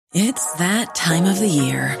It's that time of the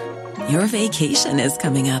year. Your vacation is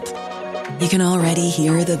coming up. You can already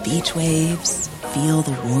hear the beach waves, feel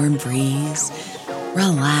the warm breeze,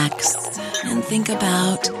 relax, and think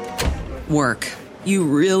about work. You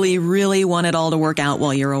really, really want it all to work out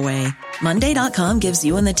while you're away. Monday.com gives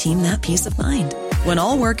you and the team that peace of mind. When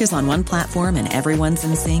all work is on one platform and everyone's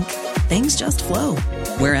in sync, things just flow.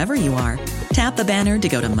 Wherever you are, tap the banner to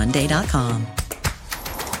go to Monday.com.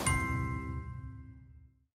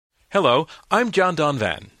 Hello, I'm John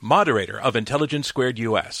Donvan, moderator of Intelligence Squared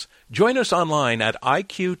US. Join us online at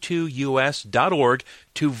iq2us.org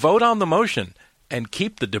to vote on the motion and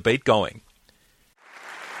keep the debate going.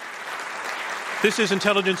 This is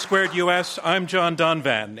Intelligence Squared US. I'm John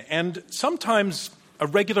Donvan, and sometimes a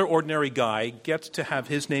regular, ordinary guy gets to have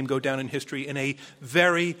his name go down in history in a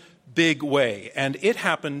very big way, and it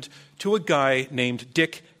happened to a guy named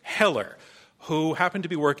Dick Heller, who happened to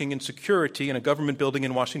be working in security in a government building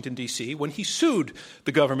in Washington, D.C., when he sued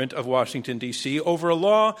the government of Washington, D.C. over a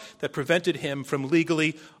law that prevented him from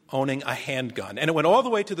legally owning a handgun. And it went all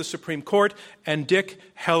the way to the Supreme Court, and Dick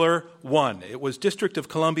Heller won. It was District of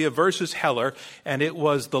Columbia versus Heller, and it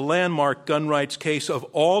was the landmark gun rights case of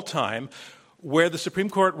all time, where the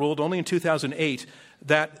Supreme Court ruled only in 2008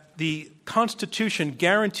 that the Constitution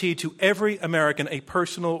guaranteed to every American a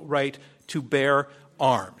personal right to bear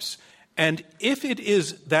arms. And if it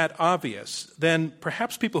is that obvious, then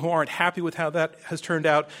perhaps people who aren't happy with how that has turned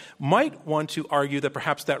out might want to argue that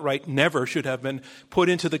perhaps that right never should have been put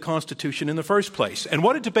into the Constitution in the first place. And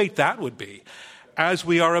what a debate that would be, as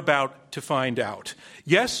we are about to find out.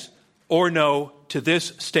 Yes or no to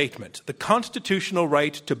this statement: the constitutional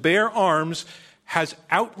right to bear arms has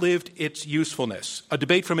outlived its usefulness. A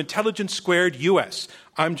debate from Intelligence Squared US.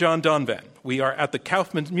 I'm John Donvan. We are at the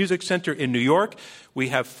Kaufman Music Center in New York. We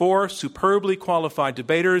have four superbly qualified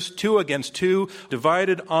debaters, 2 against 2,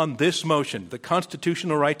 divided on this motion: the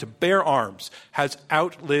constitutional right to bear arms has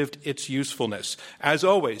outlived its usefulness. As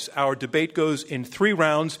always, our debate goes in 3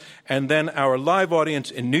 rounds, and then our live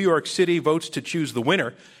audience in New York City votes to choose the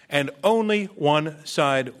winner, and only one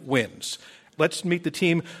side wins. Let's meet the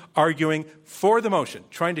team arguing for the motion,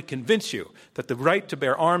 trying to convince you that the right to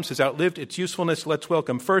bear arms has outlived its usefulness. Let's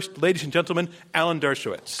welcome first, ladies and gentlemen, Alan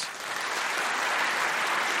Dershowitz.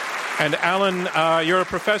 And Alan, you're a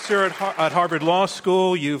professor at Harvard Law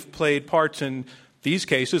School. You've played parts in these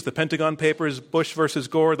cases: the Pentagon Papers, Bush versus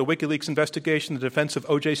Gore, the WikiLeaks investigation, the defense of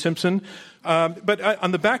O.J. Simpson. But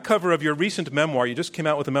on the back cover of your recent memoir, you just came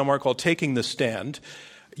out with a memoir called Taking the Stand.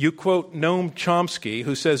 You quote Noam Chomsky,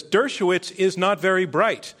 who says, "Dershowitz is not very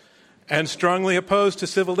bright and strongly opposed to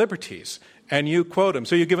civil liberties." And you quote him.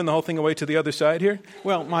 So you're giving the whole thing away to the other side here?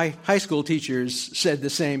 Well, my high school teachers said the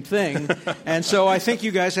same thing. And so I think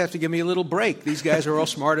you guys have to give me a little break. These guys are all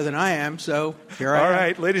smarter than I am, so here I am. All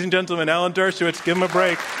right, ladies and gentlemen, Alan Dershowitz, give him a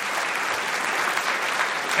break.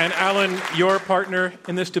 And Alan, your partner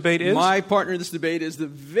in this debate is? My partner in this debate is the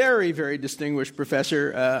very, very distinguished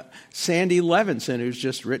professor, Sandy Levinson, who's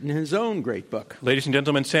just written his own great book. Ladies and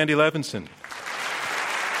gentlemen, Sandy Levinson.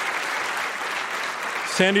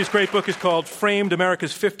 Sandy's great book is called Framed: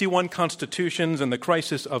 America's 51 Constitutions and the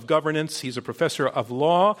Crisis of Governance. He's a professor of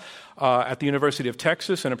law at the University of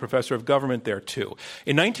Texas and a professor of government there, too.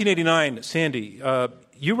 In 1989, Sandy,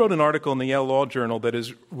 you wrote an article in the Yale Law Journal that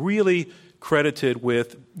is really credited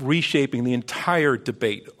with reshaping the entire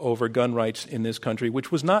debate over gun rights in this country,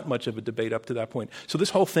 which was not much of a debate up to that point. So this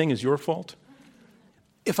whole thing is your fault?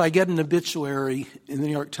 If I get an obituary in the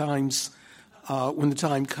New York Times when the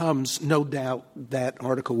time comes, no doubt that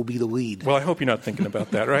article will be the lead. Well, I hope you're not thinking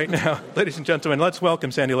about that right now. Ladies and gentlemen, let's welcome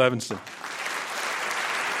Sandy Levinson.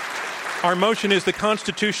 Our motion is the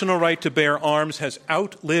constitutional right to bear arms has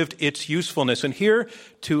outlived its usefulness. And here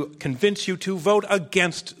to convince you to vote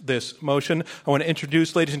against this motion, I want to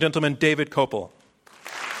introduce, ladies and gentlemen, David Kopel.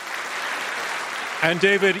 And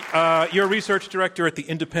David, you're research director at the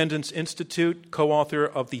Independence Institute, co-author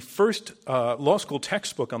of the first law school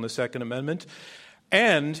textbook on the Second Amendment.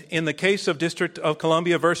 And in the case of District of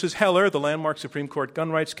Columbia versus Heller, the landmark Supreme Court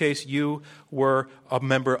gun rights case, you were a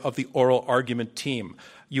member of the oral argument team.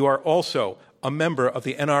 You are also a member of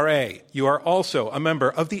the NRA. You are also a member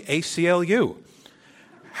of the ACLU.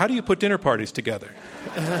 How do you put dinner parties together?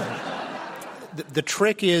 The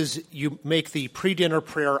trick is you make the pre-dinner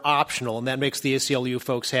prayer optional, and that makes the ACLU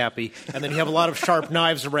folks happy. And then you have a lot of sharp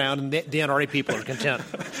knives around, and the NRA people are content.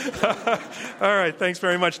 All right. Thanks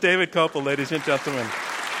very much, David Kopel, ladies and gentlemen.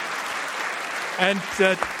 And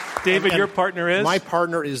David, your partner is? My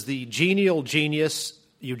partner is the genial genius,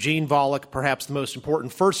 Eugene Volokh, perhaps the most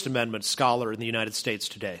important First Amendment scholar in the United States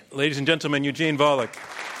today. Ladies and gentlemen, Eugene Volokh.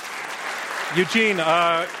 Eugene,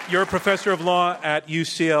 you're a professor of law at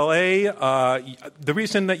UCLA. The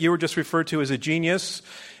reason that you were just referred to as a genius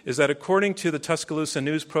is that according to the Tuscaloosa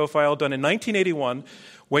News profile done in 1981,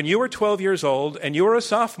 when you were 12 years old and you were a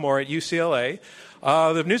sophomore at UCLA,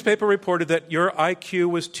 the newspaper reported that your IQ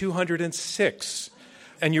was 206.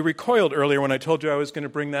 And you recoiled earlier when I told you I was going to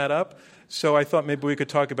bring that up, so I thought maybe we could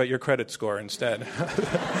talk about your credit score instead.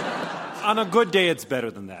 On a good day, it's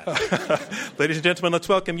better than that. Ladies and gentlemen, let's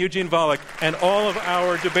welcome Eugene Volokh and all of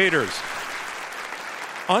our debaters.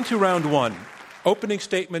 On to round one. Opening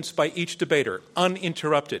statements by each debater,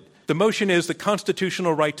 uninterrupted. The motion is the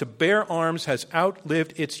constitutional right to bear arms has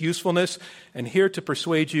outlived its usefulness. And here to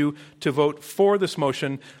persuade you to vote for this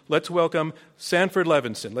motion, let's welcome Sanford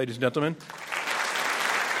Levinson. Ladies and gentlemen.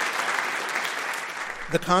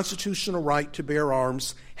 The constitutional right to bear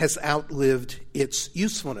arms has outlived its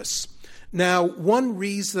usefulness. Now, one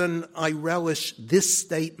reason I relish this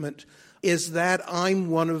statement is that I'm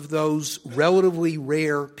one of those relatively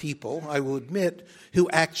rare people, I will admit, who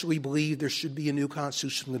actually believe there should be a new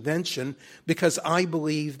constitutional convention, because I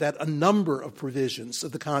believe that a number of provisions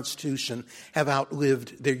of the Constitution have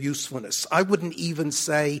outlived their usefulness. I wouldn't even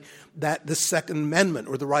say that the Second Amendment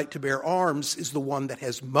or the right to bear arms is the one that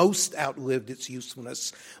has most outlived its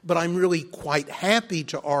usefulness, but I'm really quite happy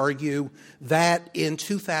to argue that in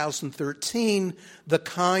 2013, the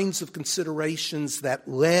kinds of considerations that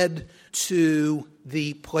led to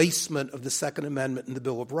the placement of the Second Amendment in the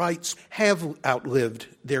Bill of Rights have outlived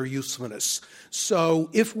their usefulness. So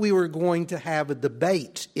if we were going to have a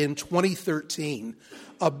debate in 2013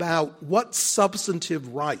 about what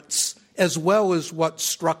substantive rights, as well as what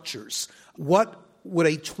structures, what would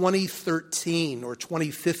a 2013 or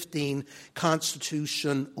 2015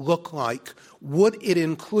 Constitution look like? Would it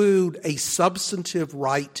include a substantive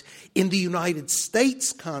right in the United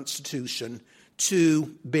States Constitution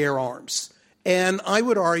to bear arms? And I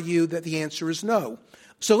would argue that the answer is no.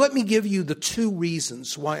 So let me give you the two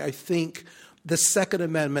reasons why I think the Second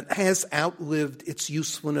Amendment has outlived its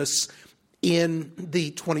usefulness in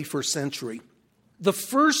the 21st century. The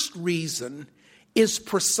first reason is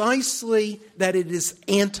precisely that it is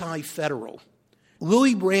anti-federal.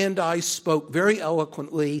 Louis Brandeis spoke very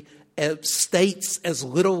eloquently of states as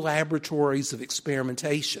little laboratories of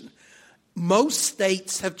experimentation. Most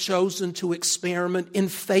states have chosen to experiment in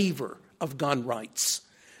favor of gun rights.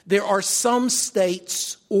 There are some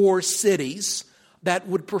states or cities that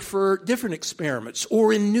would prefer different experiments.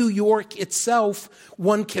 Or in New York itself,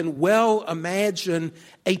 one can well imagine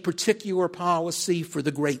a particular policy for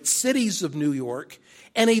the great cities of New York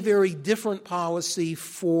and a very different policy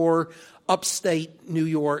for upstate New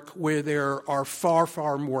York, where there are far,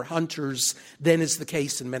 far more hunters than is the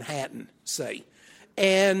case in Manhattan, say.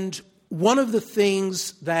 And one of the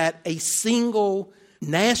things that a single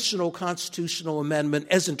national constitutional amendment,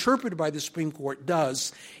 as interpreted by the Supreme Court,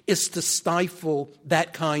 does is to stifle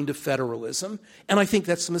that kind of federalism, and I think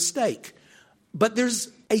that's a mistake. But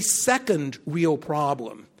there's a second real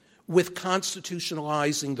problem with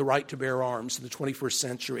constitutionalizing the right to bear arms in the 21st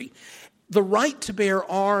century. The right to bear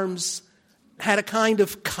arms had a kind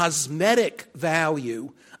of cosmetic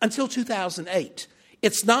value until 2008.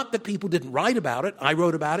 It's not that people didn't write about it. I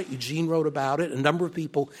wrote about it. Eugene wrote about it. A number of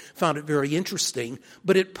people found it very interesting.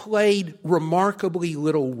 But it played remarkably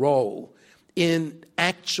little role in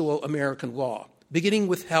actual American law. Beginning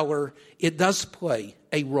with Heller, it does play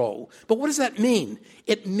a role. But what does that mean?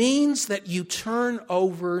 It means that you turn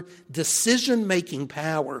over decision-making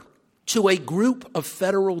power to a group of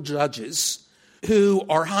federal judges who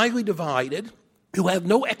are highly divided, who have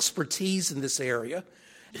no expertise in this area,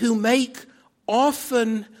 who make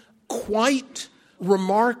often quite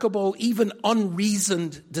remarkable, even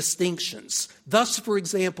unreasoned distinctions. Thus, for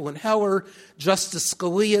example, in Heller, Justice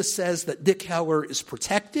Scalia says that Dick Heller is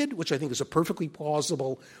protected, which I think is a perfectly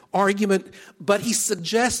plausible argument, but he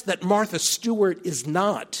suggests that Martha Stewart is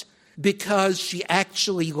not, because she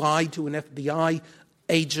actually lied to an FBI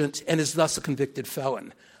agent and is thus a convicted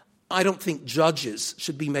felon. I don't think judges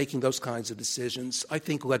should be making those kinds of decisions. I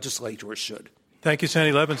think legislators should. Thank you,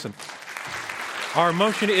 Sandy Levinson. Our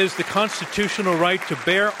motion is the constitutional right to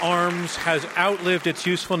bear arms has outlived its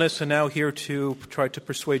usefulness, and now here to try to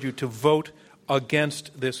persuade you to vote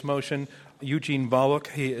against this motion, Eugene Volokh.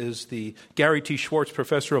 He is the Gary T. Schwartz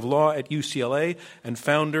Professor of Law at UCLA and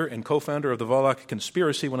founder and co-founder of the Volokh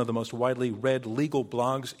Conspiracy, one of the most widely read legal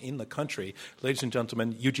blogs in the country. Ladies and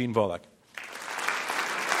gentlemen, Eugene Volokh.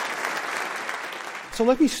 So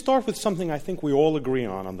let me start with something I think we all agree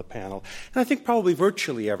on the panel, and I think probably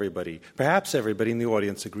virtually everybody, perhaps everybody in the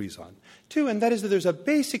audience agrees on, too, and that is that there's a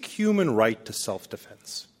basic human right to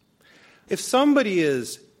self-defense. If somebody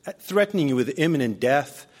is threatening you with imminent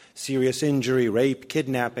death, serious injury, rape,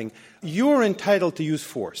 kidnapping, you're entitled to use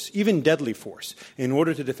force, even deadly force, in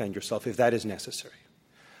order to defend yourself if that is necessary.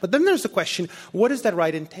 But then there's the question, what does that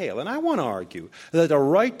right entail? And I want to argue that a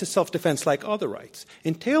right to self-defense, like other rights,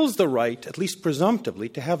 entails the right, at least presumptively,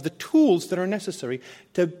 to have the tools that are necessary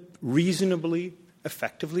to reasonably,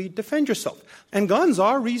 effectively defend yourself. And guns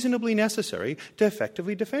are reasonably necessary to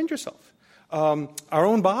effectively defend yourself. Our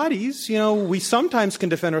own bodies, we sometimes can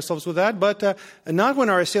defend ourselves with that, but not when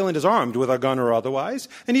our assailant is armed with a gun or otherwise.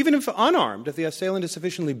 And even if unarmed, if the assailant is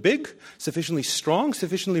sufficiently big, sufficiently strong,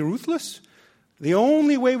 sufficiently ruthless, the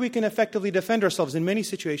only way we can effectively defend ourselves in many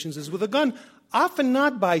situations is with a gun, often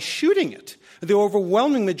not by shooting it. The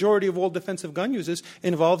overwhelming majority of all defensive gun uses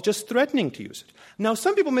involve just threatening to use it. Now,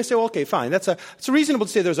 some people may say, well, okay, fine, it's reasonable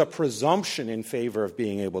to say there's a presumption in favor of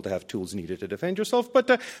being able to have tools needed to defend yourself,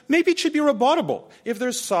 but maybe it should be rebuttable if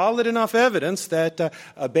there's solid enough evidence that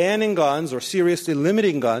banning guns or seriously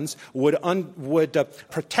limiting guns would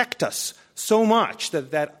protect us so much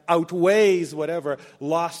that outweighs whatever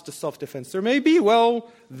loss to self-defense there may be,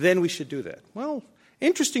 well, then we should do that. Well,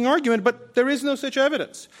 interesting argument, but there is no such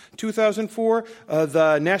evidence. 2004,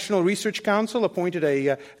 the National Research Council appointed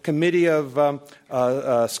a committee of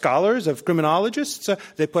scholars, of criminologists.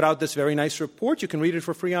 They put out this very nice report. You can read it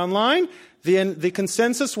for free online. The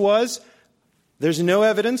consensus was there's no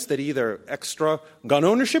evidence that either extra gun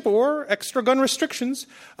ownership or extra gun restrictions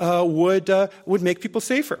would make people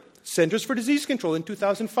safer. Centers for Disease Control in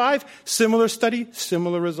 2005, similar study,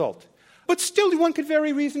 similar result. But still, one could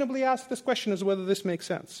very reasonably ask this question as whether this makes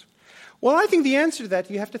sense. Well, I think the answer to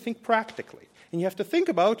that, you have to think practically. And you have to think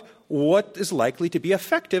about what is likely to be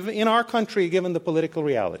effective in our country given the political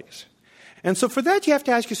realities. And so for that, you have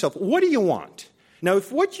to ask yourself, what do you want? Now,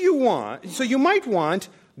 if what you want, so you might want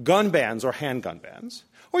gun bans or handgun bans,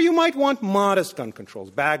 or you might want modest gun controls,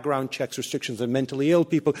 background checks, restrictions on mentally ill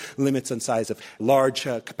people, limits on size of large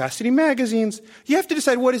capacity magazines. You have to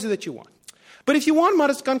decide what is it that you want. But if you want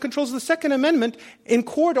modest gun controls, the Second Amendment in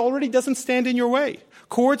court already doesn't stand in your way.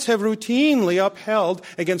 Courts have routinely upheld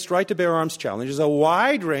against right-to-bear arms challenges a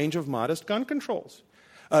wide range of modest gun controls.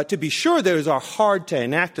 To be sure, those are hard to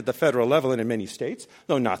enact at the federal level and in many states,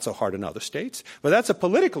 though not so hard in other states. But that's a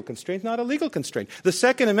political constraint, not a legal constraint. The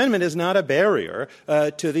Second Amendment is not a barrier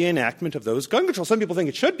to the enactment of those gun controls. Some people think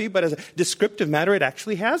it should be, but as a descriptive matter, it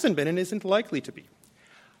actually hasn't been and isn't likely to be.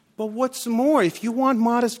 But what's more, if you want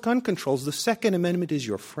modest gun controls, the Second Amendment is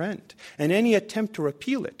your friend. And any attempt to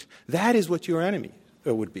repeal it, that is what your enemy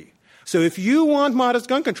would be. So if you want modest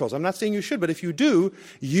gun controls, I'm not saying you should, but if you do,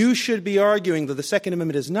 you should be arguing that the Second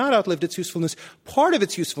Amendment has not outlived its usefulness. Part of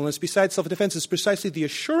its usefulness, besides self-defense, is precisely the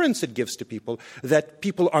assurance it gives to people that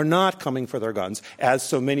people are not coming for their guns, as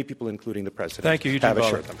so many people, including the President, Thank you, Eugene have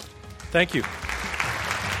assured them. Thank you.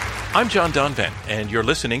 I'm John Donvan, and you're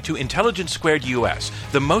listening to Intelligence Squared US.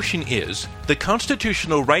 The motion is, the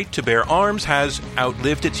constitutional right to bear arms has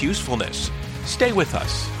outlived its usefulness. Stay with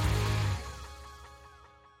us.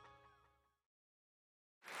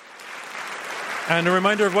 And a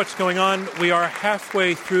reminder of what's going on. We are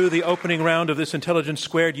halfway through the opening round of this Intelligence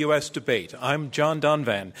Squared U.S. debate. I'm John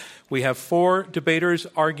Donvan. We have 4 debaters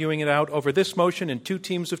arguing it out over this motion in 2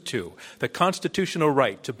 teams of 2. The constitutional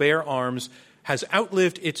right to bear arms has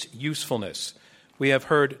outlived its usefulness. We have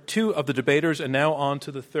heard 2 of the debaters, and now on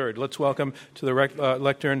to the third. Let's welcome to the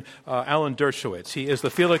lectern Alan Dershowitz. He is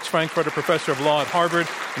the Felix Frankfurter Professor of Law at Harvard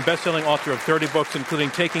and best-selling author of 30 books,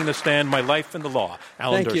 including Taking the Stand, My Life in the Law.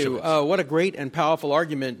 Alan Thank Dershowitz. you. What a great and powerful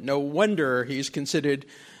argument. No wonder he's considered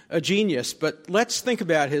a genius. But let's think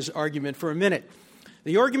about his argument for a minute.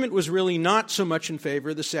 The argument was really not so much in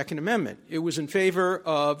favor of the Second Amendment. It was in favor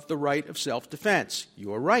of the right of self-defense.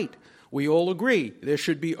 You are right. We all agree there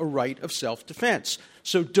should be a right of self-defense.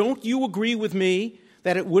 So don't you agree with me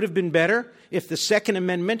that it would have been better if the Second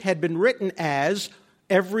Amendment had been written as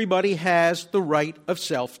everybody has the right of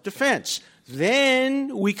self-defense?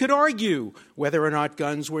 Then we could argue whether or not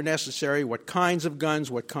guns were necessary, what kinds of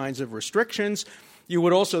guns, what kinds of restrictions. You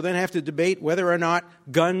would also then have to debate whether or not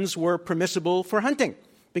guns were permissible for hunting,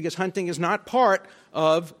 because hunting is not part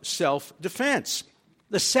of self-defense.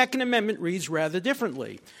 The Second Amendment reads rather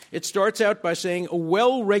differently. It starts out by saying a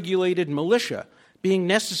well-regulated militia being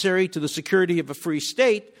necessary to the security of a free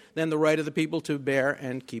state than the right of the people to bear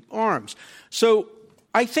and keep arms. So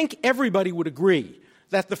I think everybody would agree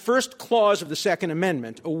that the first clause of the Second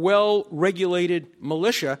Amendment, a well-regulated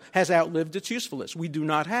militia, has outlived its usefulness. We do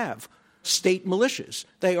not have state militias.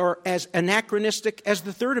 They are as anachronistic as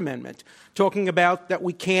the Third Amendment, talking about that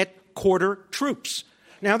we can't quarter troops.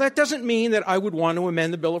 Now, that doesn't mean that I would want to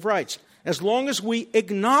amend the Bill of Rights. As long as we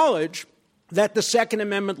acknowledge that the Second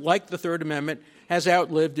Amendment, like the Third Amendment, has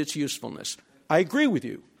outlived its usefulness. I agree with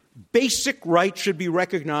you. Basic rights should be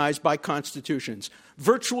recognized by constitutions.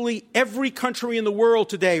 Virtually every country in the world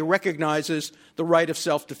today recognizes the right of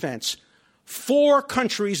self-defense. 4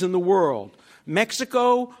 countries in the world,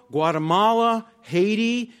 Mexico, Guatemala,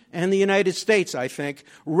 Haiti, and the United States, I think,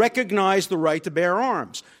 recognize the right to bear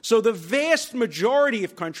arms. So the vast majority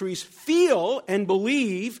of countries feel and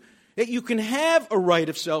believe that you can have a right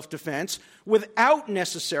of self-defense without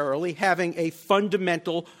necessarily having a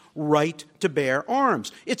fundamental right to bear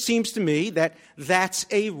arms. It seems to me that that's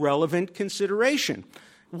a relevant consideration.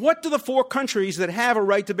 What do the 4 countries that have a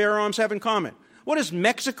right to bear arms have in common? What does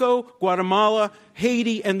Mexico, Guatemala,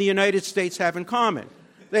 Haiti, and the United States have in common?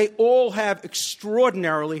 They all have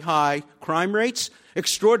extraordinarily high crime rates,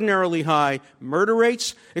 extraordinarily high murder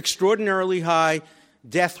rates, extraordinarily high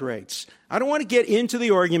death rates. I don't want to get into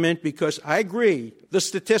the argument because I agree the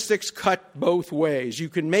statistics cut both ways. You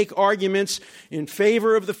can make arguments in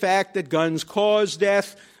favor of the fact that guns cause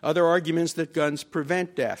death, other arguments that guns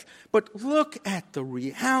prevent death. But look at the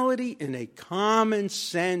reality in a common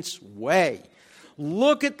sense way.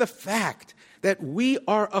 Look at the fact that we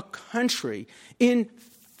are a country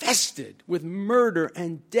infested with murder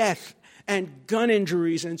and death and gun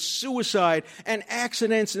injuries and suicide and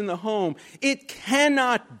accidents in the home. It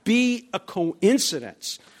cannot be a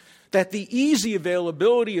coincidence that the easy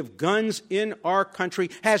availability of guns in our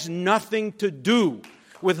country has nothing to do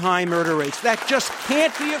with high murder rates. That just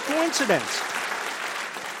can't be a coincidence.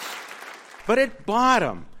 But at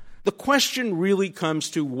bottom, the question really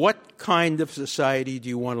comes to what kind of society do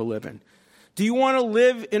you want to live in? Do you want to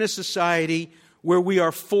live in a society where we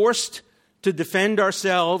are forced to defend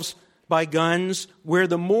ourselves by guns, where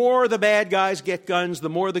the more the bad guys get guns, the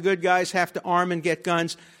more the good guys have to arm and get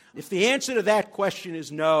guns? If the answer to that question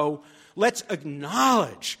is no, let's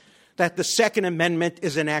acknowledge that the Second Amendment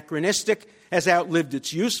is anachronistic, has outlived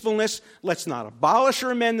its usefulness. Let's not abolish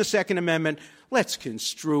or amend the Second Amendment. Let's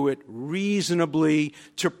construe it reasonably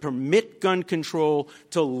to permit gun control,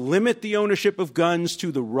 to limit the ownership of guns to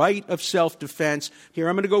the right of self-defense. Here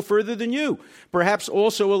I'm going to go further than you. Perhaps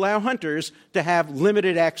also allow hunters to have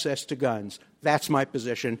limited access to guns. That's my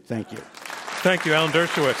position. Thank you. Thank you, Alan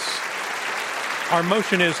Dershowitz. Our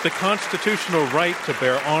motion is the constitutional right to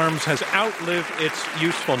bear arms has outlived its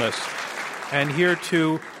usefulness. And here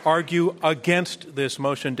to argue against this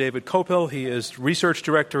motion, David Kopel. He is research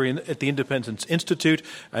director at the Independence Institute,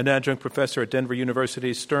 an adjunct professor at Denver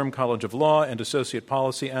University's Sturm College of Law, and associate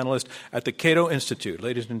policy analyst at the Cato Institute.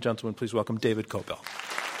 Ladies and gentlemen, please welcome David Kopel.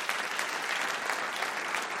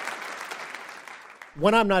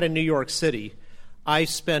 When I'm not in New York City, I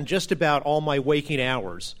spend just about all my waking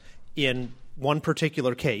hours in one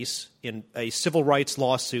particular case, in a civil rights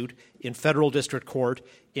lawsuit in federal district court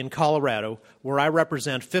in Colorado, where I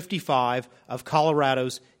represent 55 of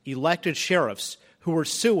Colorado's elected sheriffs who are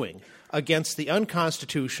suing against the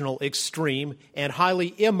unconstitutional, extreme, and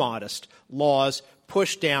highly immodest laws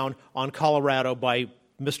pushed down on Colorado by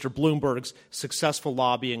Mr. Bloomberg's successful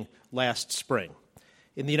lobbying last spring.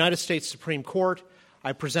 In the United States Supreme Court,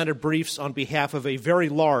 I presented briefs on behalf of a very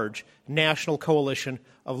large national coalition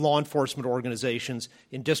of law enforcement organizations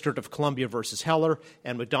in District of Columbia versus Heller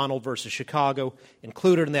and McDonald versus Chicago.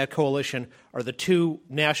 Included in that coalition are the 2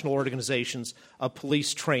 national organizations of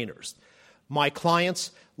police trainers. My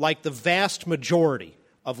clients, like the vast majority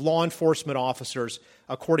of law enforcement officers,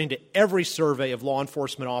 according to every survey of law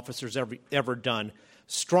enforcement officers ever done,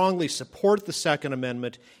 strongly support the Second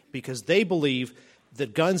Amendment because they believe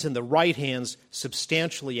that guns in the right hands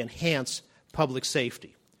substantially enhance public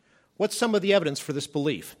safety. What's some of the evidence for this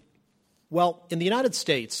belief? Well, in the United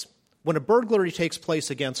States, when a burglary takes place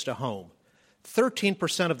against a home,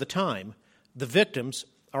 13% of the time, the victims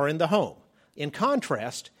are in the home. In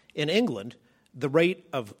contrast, in England, the rate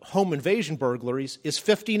of home invasion burglaries is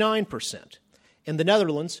 59%. In the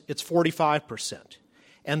Netherlands, it's 45%.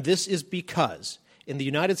 And this is because in the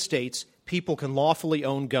United States, people can lawfully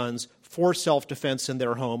own guns for self-defense in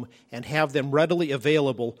their home and have them readily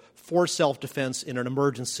available for self-defense in an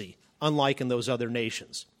emergency, unlike in those other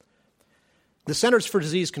nations. The Centers for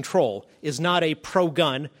Disease Control is not a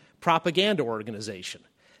pro-gun propaganda organization.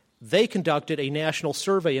 They conducted a national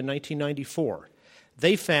survey in 1994.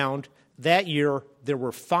 They found that year there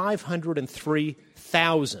were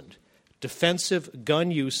 503,000 defensive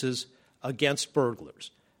gun uses against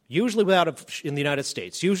burglars, usually in the United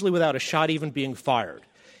States, usually without a shot even being fired.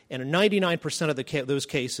 And in 99% of those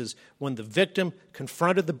cases, when the victim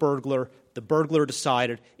confronted the burglar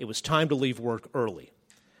decided it was time to leave work early.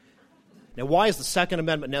 Now, why is the Second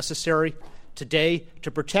Amendment necessary today?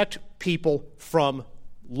 To protect people from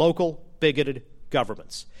local bigoted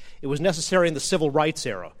governments. It was necessary in the civil rights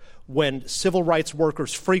era, when civil rights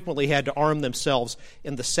workers frequently had to arm themselves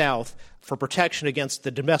in the South for protection against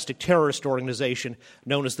the domestic terrorist organization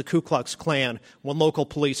known as the Ku Klux Klan, when local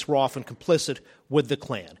police were often complicit with the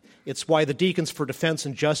Klan. It's why the Deacons for Defense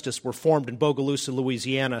and Justice were formed in Bogalusa,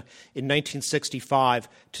 Louisiana in 1965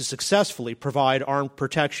 to successfully provide armed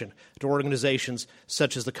protection to organizations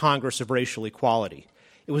such as the Congress of Racial Equality.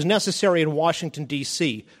 It was necessary in Washington,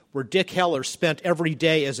 D.C., where Dick Heller spent every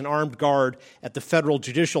day as an armed guard at the Federal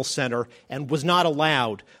Judicial Center and was not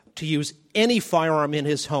allowed to use any firearm in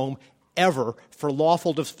his home ever for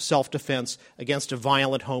lawful self-defense against a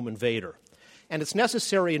violent home invader. And it's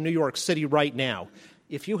necessary in New York City right now.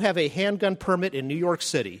 If you have a handgun permit in New York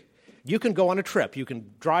City, you can go on a trip. You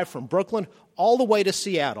can drive from Brooklyn all the way to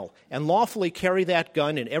Seattle and lawfully carry that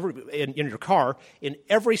gun in your car in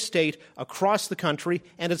every state across the country,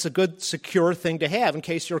 and it's a good, secure thing to have in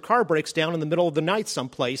case your car breaks down in the middle of the night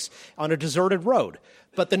someplace on a deserted road.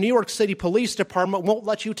 But the New York City Police Department won't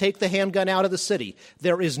let you take the handgun out of the city.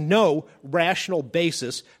 There is no rational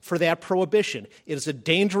basis for that prohibition. It is a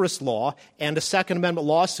dangerous law, and a Second Amendment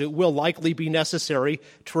lawsuit will likely be necessary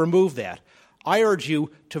to remove that. I urge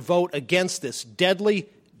you to vote against this deadly,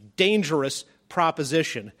 dangerous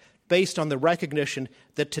proposition based on the recognition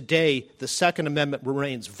that today the Second Amendment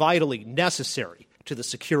remains vitally necessary to the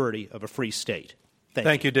security of a free state.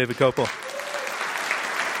 Thank you, David Kopel.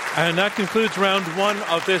 And that concludes round one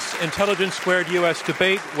of this Intelligence Squared U.S.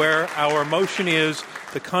 debate, where our motion is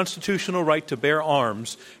the constitutional right to bear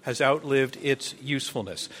arms has outlived its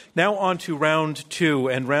usefulness. Now on to round two,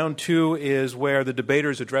 and round two is where the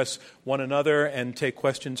debaters address one another and take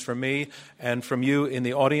questions from me and from you in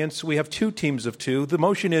the audience. We have two teams of two. The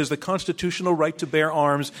motion is the constitutional right to bear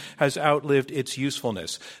arms has outlived its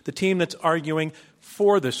usefulness. The team that's arguing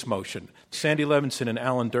for this motion, Sandy Levinson and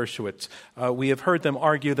Alan Dershowitz, we have heard them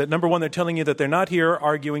argue that, number one, they're telling you that they're not here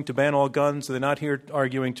arguing to ban all guns, they're not here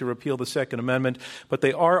arguing to repeal the Second Amendment, but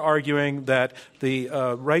they are arguing that the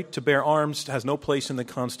right to bear arms has no place in the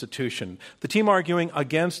Constitution. The team arguing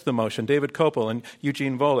against the motion, David Kopel and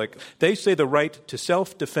Eugene Volokh, they say the right to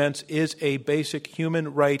self-defense is a basic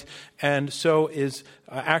human right, and so is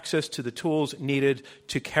access to the tools needed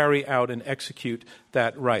to carry out and execute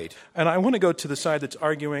that right. And I want to go to the side that's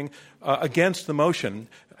arguing against the motion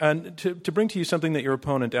and to bring to you something that your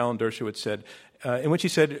opponent, Alan Dershowitz, said, in which he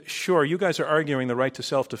said, sure, you guys are arguing the right to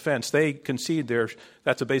self-defense. They concede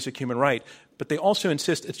that's a basic human right, but they also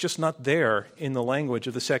insist it's just not there in the language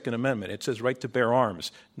of the Second Amendment. It says right to bear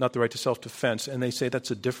arms, not the right to self-defense, and they say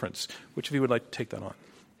that's a difference. Which of you would like to take that on?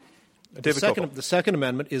 The Second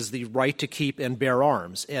Amendment is the right to keep and bear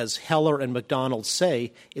arms. As Heller and McDonald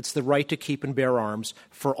say, it's the right to keep and bear arms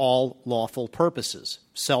for all lawful purposes.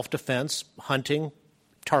 Self-defense, hunting,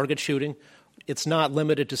 target shooting. It's not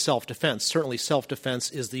limited to self-defense. Certainly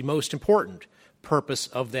self-defense is the most important purpose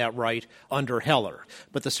of that right under Heller.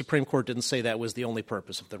 But the Supreme Court didn't say that was the only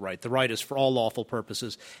purpose of the right. The right is for all lawful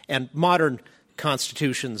purposes. And modern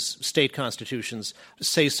constitutions, state constitutions,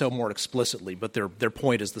 say so more explicitly, but their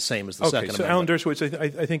point is the same as the Second Amendment. So Alan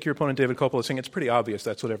Dershowitz, I think your opponent David Kopel is saying it's pretty obvious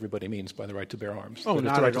that's what everybody means by the right to bear arms. Oh,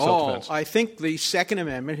 not at all. I think the Second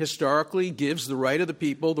Amendment historically gives the right of the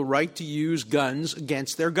people the right to use guns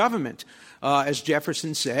against their government. As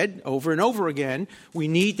Jefferson said over and over again, we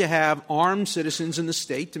need to have armed citizens in the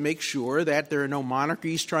state to make sure that there are no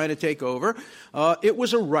monarchies trying to take over. It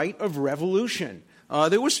was a right of revolution.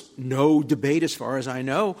 There was no debate, as far as I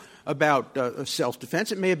know, about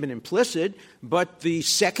self-defense. It may have been implicit, but the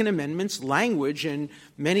Second Amendment's language, and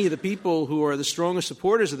many of the people who are the strongest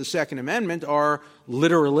supporters of the Second Amendment are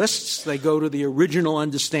literalists. They go to the original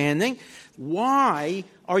understanding. Why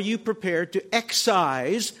are you prepared to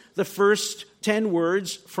excise the first 10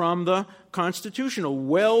 words from the Constitution? A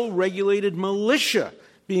well-regulated militia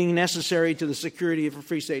being necessary to the security of a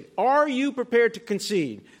free state. Are you prepared to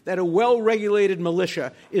concede that a well-regulated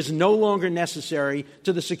militia is no longer necessary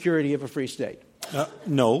to the security of a free state?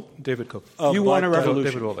 No. David Kopel. You want a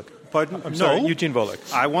revolution. David Volokh. Pardon? I'm no. sorry, Eugene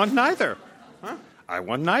Volokh. I want neither. Huh? I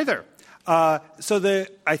want neither. I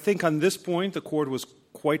think on this point the Court was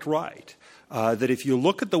quite right. That if you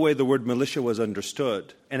look at the way the word militia was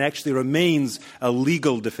understood, and actually remains a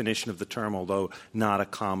legal definition of the term, although not a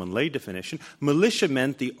common lay definition, militia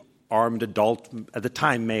meant the armed adult, at the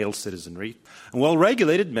time male citizenry, and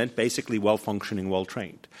well-regulated meant basically well-functioning,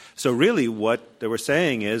 well-trained. So really what they were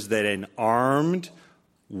saying is that an armed,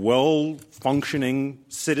 well-functioning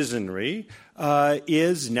citizenry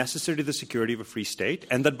is necessary to the security of a free state,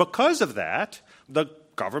 and that because of that, the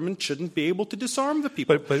government shouldn't be able to disarm the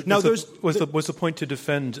people. But now, was the point to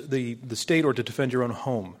defend the state or to defend your own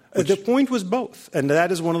home? The point was both, and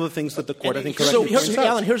that is one of the things that the court, I think, correctly points out.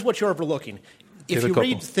 Alan, here's what you're overlooking. If you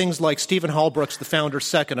read things like Stephen Holbrook's The Founder's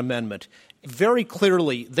Second Amendment, very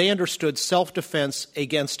clearly they understood self-defense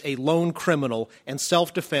against a lone criminal and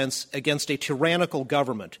self-defense against a tyrannical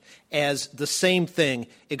government as the same thing,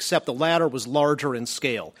 except the latter was larger in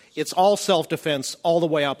scale. It's all self-defense all the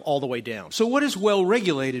way up, all the way down. So what does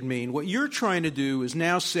well-regulated mean? What you're trying to do is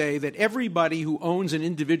now say that everybody who owns an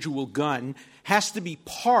individual gun has to be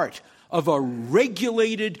part of a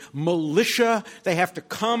regulated militia. They have to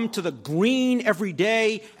come to the green every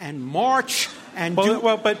day and march and but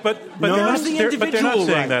they're not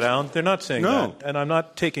saying that, Alan. They're not saying that. And I'm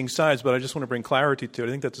not taking sides, but I just want to bring clarity to it. I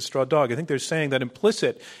think that's a straw dog. I think they're saying that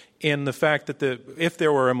implicit in the fact that if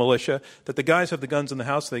there were a militia, that the guys have the guns in the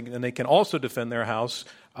house and they can also defend their house,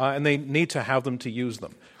 and they need to have them to use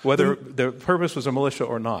them, whether the purpose was a militia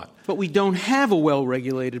or not. But we don't have a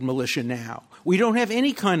well-regulated militia now. We don't have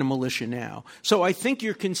any kind of militia now. So I think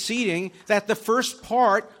you're conceding that the first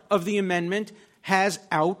part of the amendment has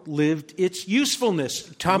outlived its usefulness.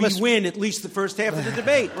 Thomas, we win at least the first half of the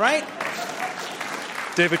debate, right?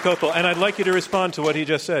 David Kopel, and I'd like you to respond to what he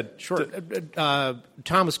just said. Sure.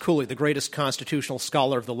 Thomas Cooley, the greatest constitutional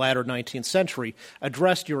scholar of the latter 19th century,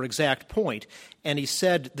 addressed your exact point, and he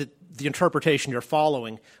said that the interpretation you're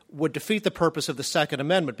following would defeat the purpose of the Second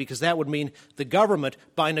Amendment because that would mean the government,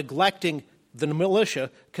 by neglecting the militia,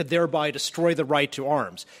 could thereby destroy the right to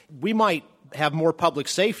arms. We might have more public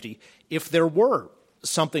safety if there were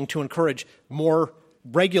something to encourage more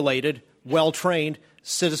regulated, well-trained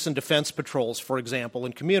citizen defense patrols, for example,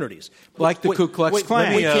 in communities. Like the Ku Klux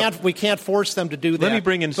Klan. We can't force them to do that. Let me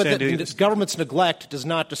bring in Sandy. But the government's neglect does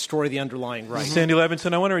not destroy the underlying right. Sandy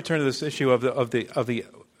Levinson, I want to return to this issue of the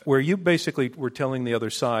where you basically were telling the other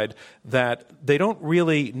side that they don't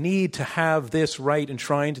really need to have this right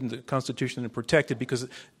enshrined in the Constitution and protected because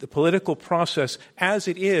the political process, as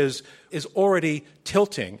it is already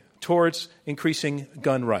tilting towards increasing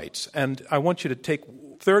gun rights. And I want you to take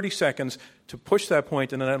 30 seconds to push that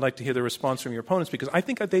point, and then I'd like to hear the response from your opponents, because I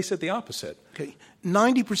think they said the opposite. Okay.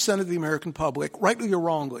 90% of the American public, rightly or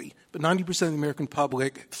wrongly, but 90% of the American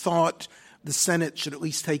public thought the Senate should at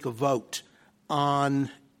least take a vote on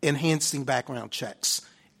enhancing background checks.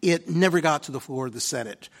 It never got to the floor of the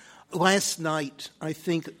Senate. Last night, I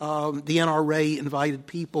think the NRA invited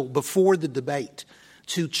people before the debate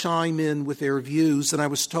to chime in with their views, and I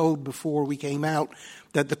was told before we came out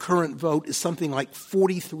that the current vote is something like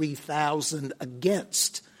 43,000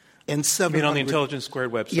 against and 700. You mean on the Intelligence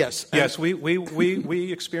Squared website? Yes. Yes,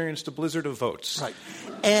 we experienced a blizzard of votes. Right.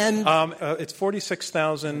 And it's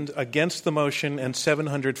 46,000 against the motion and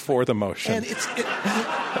 700 for the motion. And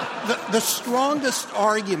the strongest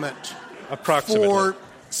argument for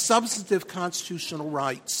substantive constitutional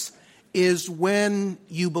rights is when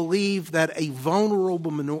you believe that a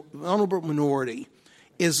vulnerable minority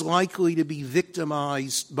is likely to be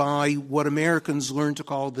victimized by what Americans learn to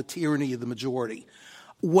call the tyranny of the majority.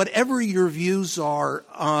 Whatever your views are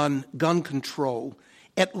on gun control,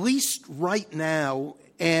 at least right now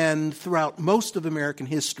and throughout most of American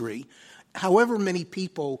history, however many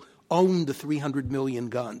people own the 300 million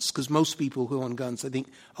guns, because most people who own guns, I think,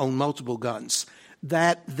 own multiple guns,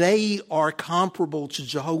 that they are comparable to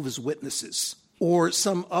Jehovah's Witnesses or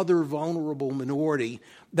some other vulnerable minority,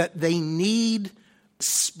 that they need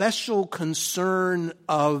special concern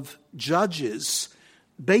of judges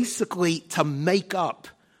basically to make up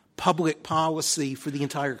public policy for the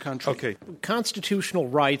entire country. Okay. Constitutional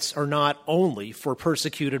rights are not only for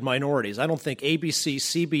persecuted minorities. I don't think ABC,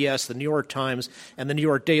 CBS, the New York Times, and the New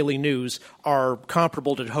York Daily News are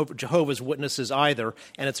comparable to Jehovah's Witnesses either,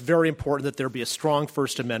 and it's very important that there be a strong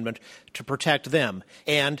First Amendment to protect them.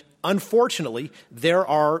 And unfortunately, there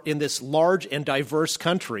are, in this large and diverse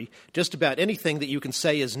country, just about anything that you can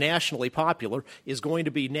say is nationally popular is going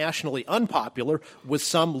to be nationally unpopular with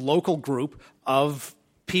some local group of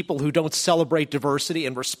people who don't celebrate diversity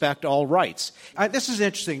and respect all rights. This is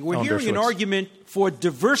interesting. We're hearing an argument for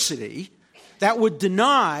diversity that would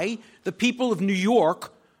deny the people of New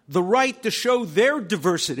York the right to show their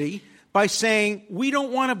diversity by saying, we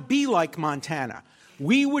don't want to be like Montana.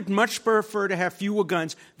 We would much prefer to have fewer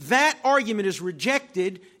guns. That argument is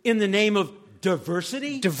rejected in the name of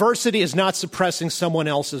diversity? Diversity is not suppressing someone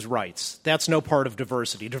else's rights. That's no part of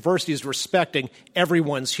diversity. Diversity is respecting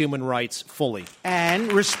everyone's human rights fully.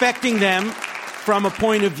 And respecting them from a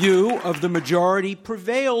point of view of the majority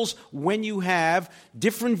prevails when you have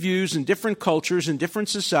different views and different cultures and different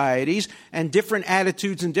societies and different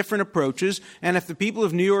attitudes and different approaches. And if the people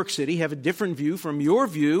of New York City have a different view from your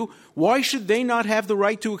view, why should they not have the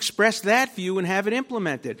right to express that view and have it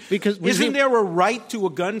implemented? Because isn't there a right to a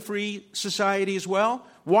gun-free society as well?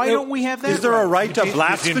 Why don't we have that? Is there a right to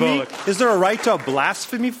blasphemy? Bullock. Is there a right to a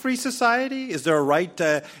blasphemy-free society? Is there a right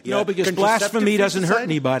to No, because blasphemy doesn't hurt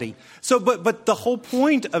anybody. So, but the whole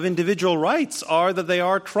point of individual rights are that they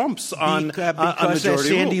are trumps on because, majority as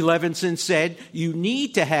Sandy rule. Levinson said, you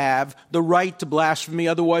need to have the right to blasphemy,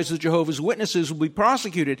 otherwise the Jehovah's Witnesses will be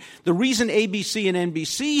prosecuted. The reason ABC and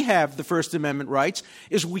NBC have the First Amendment rights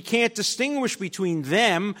is we can't distinguish between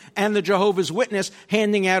them and the Jehovah's Witness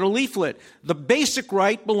handing out a leaflet. The basic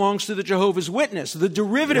right belongs to the Jehovah's Witness. The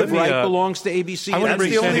derivative right belongs to ABC. That's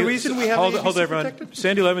the only reason we have hold ABC everyone. protected?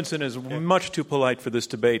 Sandy Levinson is much too polite for this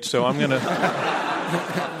debate, so I'm going to...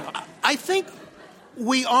 I think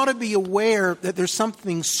we ought to be aware that there's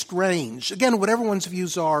something strange. Again, what everyone's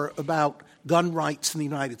views are about gun rights in the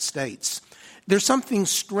United States, there's something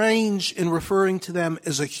strange in referring to them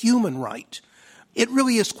as a human right. It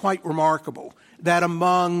really is quite remarkable that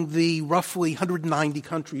among the roughly 190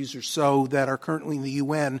 countries or so that are currently in the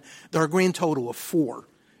UN, there are a grand total of 4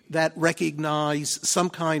 that recognize some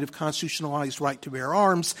kind of constitutionalized right to bear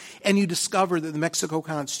arms, and you discover that the Mexico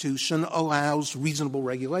Constitution allows reasonable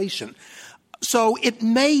regulation. So it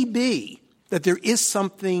may be that there is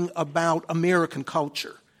something about American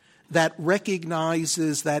culture that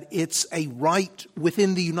recognizes that it's a right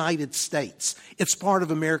within the United States. It's part of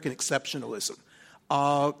American exceptionalism.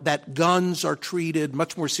 That guns are treated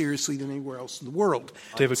much more seriously than anywhere else in the world.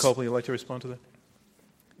 David Copley, you'd like to respond to that?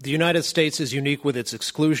 The United States is unique with its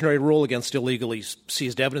exclusionary rule against illegally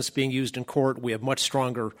seized evidence being used in court. We have much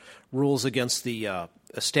stronger rules against the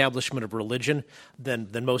establishment of religion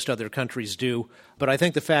than most other countries do. But I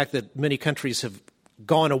think the fact that many countries have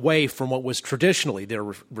gone away from what was traditionally their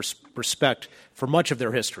respect for much of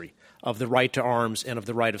their history of the right to arms and of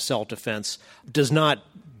the right of self-defense does not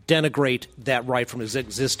denigrate that right from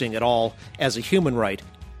existing at all as a human right.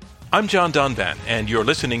 I'm John Donvan, and you're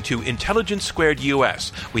listening to Intelligence Squared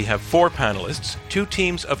US. We have 4 panelists, 2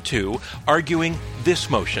 teams of 2, arguing this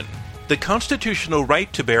motion. The constitutional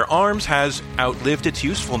right to bear arms has outlived its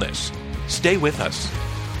usefulness. Stay with us.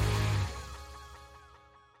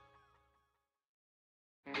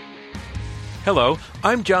 Hello,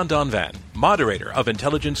 I'm John Donvan, moderator of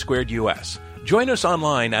Intelligence Squared US. Join us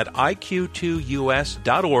online at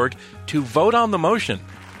iq2us.org to vote on the motion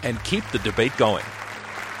and keep the debate going.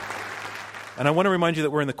 And I want to remind you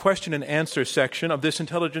that we're in the question and answer section of this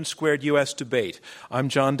Intelligence Squared US debate. I'm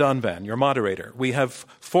John Donvan, your moderator. We have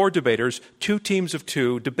 4 debaters, 2 teams of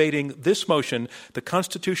 2, debating this motion: the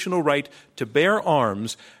constitutional right to bear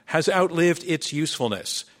arms has outlived its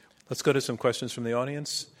usefulness. Let's go to some questions from the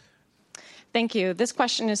audience. Thank you. This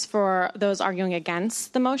question is for those arguing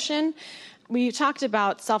against the motion. We talked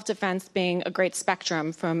about self-defense being a great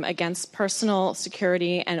spectrum from against personal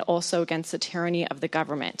security and also against the tyranny of the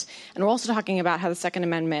government. And we're also talking about how the Second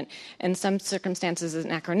Amendment in some circumstances is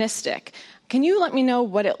anachronistic. Can you let me know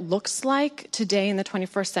what it looks like today in the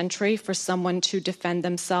 21st century for someone to defend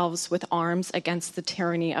themselves with arms against the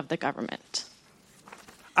tyranny of the government?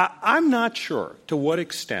 I'm not sure to what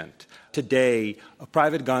extent today a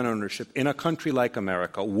private gun ownership in a country like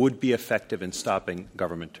America would be effective in stopping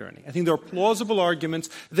government tyranny. I think there are plausible arguments.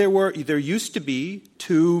 There used to be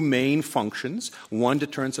 2 main functions, one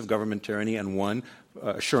deterrence of government tyranny and one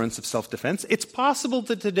assurance of self-defense. It's possible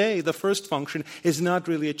that today the first function is not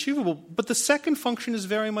really achievable, but the second function is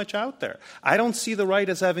very much out there. I don't see the right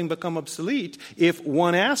as having become obsolete if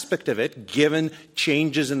one aspect of it, given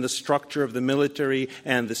changes in the structure of the military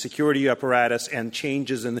and the security apparatus and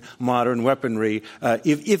changes in modern weaponry,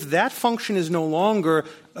 if that function is no longer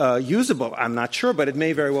usable, I'm not sure, but it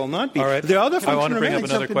may very well not be. All right. The other function I want to bring up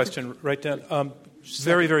another question right down.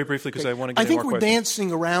 Very, very briefly, because I want to get I think more we're questions.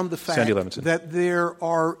 dancing around the fact that there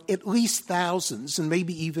are at least thousands and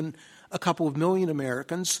maybe even a couple of million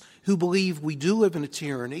Americans who believe we do live in a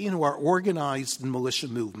tyranny and who are organized in militia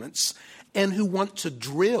movements and who want to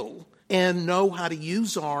drill and know how to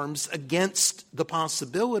use arms against the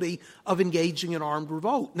possibility of engaging in armed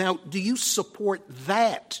revolt. Now, do you support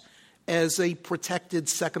that as a protected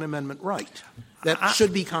Second Amendment right? That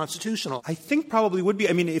should be constitutional. I think probably would be.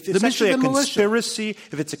 I mean, if it's actually a conspiracy,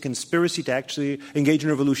 if it's a conspiracy to actually engage in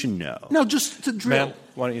revolution, no. No, just to drill. Ma'am,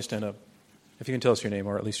 why don't you stand up? If you can tell us your name,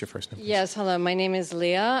 or at least your first name. Please. Yes, hello. My name is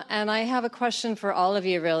Leah, and I have a question for all of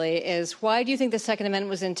you, really, is why do you think the Second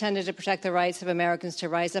Amendment was intended to protect the rights of Americans to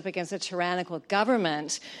rise up against a tyrannical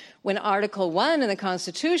government when Article 1 in the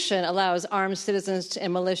Constitution allows armed citizens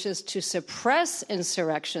and militias to suppress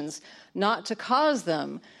insurrections, not to cause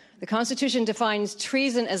them? The Constitution defines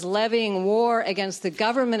treason as levying war against the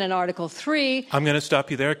government in Article 3. I'm going to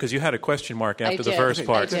stop you there because you had a question mark after the first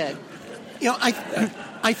part. I did.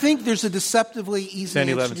 I think there's a deceptively easy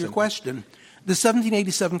answer to your question. The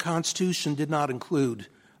 1787 Constitution did not include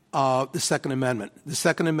the Second Amendment. The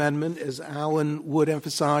Second Amendment, as Alan would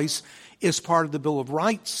emphasize, is part of the Bill of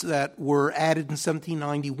Rights that were added in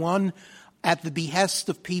 1791 at the behest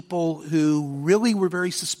of people who really were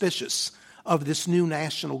very suspicious of this new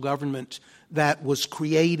national government that was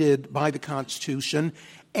created by the Constitution.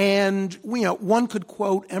 And, one could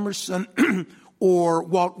quote Emerson or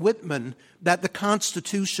Walt Whitman that the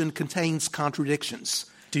Constitution contains contradictions.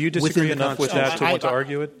 Do you disagree enough with that to want to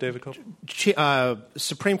argue it, David Kopel?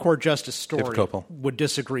 Supreme Court Justice Story would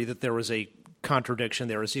disagree that there was a contradiction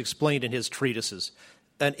there, as he explained in his treatises.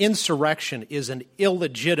 An insurrection is an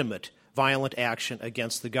illegitimate violent action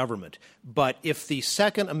against the government. But if the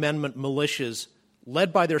Second Amendment militias,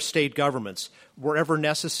 led by their state governments, were ever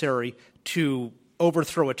necessary to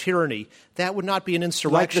overthrow a tyranny, that would not be an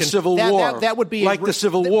insurrection. Like the Civil War. That would be the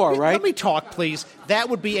Civil War, right? Let me talk, please. That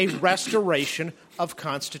would be a restoration of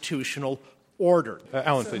constitutional order.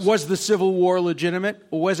 Alan, please. Was the Civil War legitimate,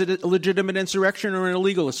 or was it a legitimate insurrection or an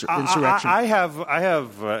illegal insurrection? I have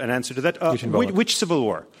an answer to that. Which Civil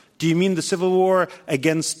War? Do you mean the Civil War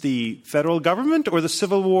against the federal government, or the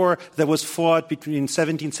Civil War that was fought between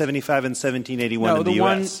 1775 and 1781 in the U.S.? No, the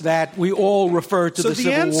one that we all refer to the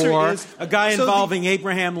Civil War. A guy involving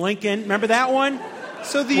Abraham Lincoln. Remember that one?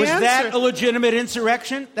 Was that a legitimate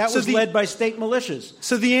insurrection? That was led by state militias.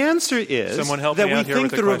 So the answer is that we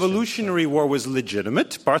think the Revolutionary War was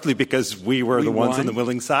legitimate, partly because we were the ones on the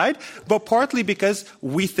willing side, but partly because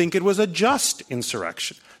we think it was a just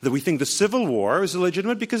insurrection. That we think the Civil War is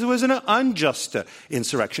legitimate because it was an unjust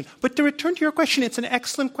insurrection. But to return to your question, it's an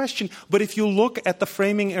excellent question. But if you look at the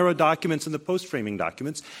framing era documents and the post-framing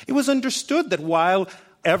documents, it was understood that while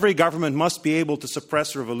every government must be able to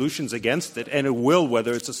suppress revolutions against it, and it will,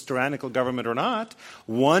 whether it's a tyrannical government or not.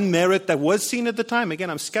 One merit that was seen at the time,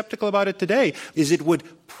 again, I'm skeptical about it today, is it would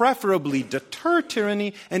preferably deter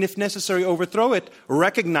tyranny and, if necessary, overthrow it,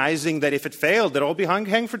 recognizing that if it failed, they'd all be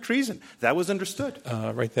hanged for treason. That was understood.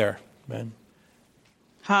 Right there, ma'am.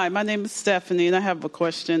 Hi, my name is Stephanie, and I have a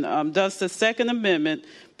question. Does the Second Amendment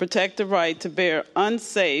protect the right to bear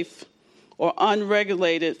unsafe or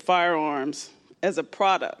unregulated firearms as a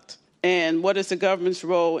product? And what is the government's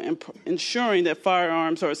role in ensuring that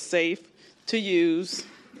firearms are safe to use,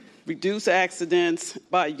 reduce accidents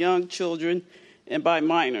by young children and by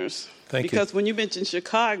minors? Thank you. Because when you mentioned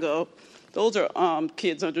Chicago, those are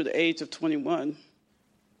kids under the age of 21.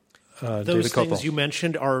 Those things you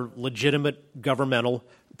mentioned are legitimate governmental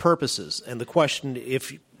purposes. And the question,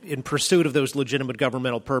 if in pursuit of those legitimate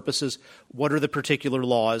governmental purposes, what are the particular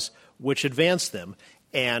laws which advance them?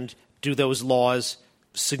 And do those laws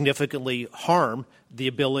significantly harm the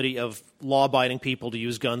ability of law-abiding people to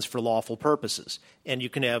use guns for lawful purposes? And you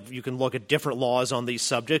can look at different laws on these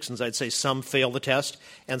subjects, and I'd say some fail the test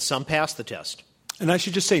and some pass the test. And I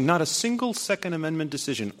should just say, not a single Second Amendment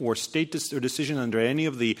decision or state or decision under any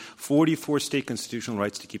of the 44 state constitutional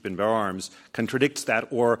rights to keep and bear arms contradicts that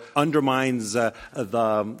or undermines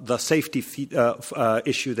the safety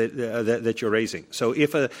issue that you're raising. So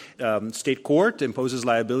if a state court imposes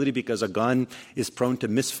liability because a gun is prone to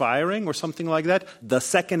misfiring or something like that, the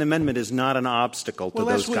Second Amendment is not an obstacle to those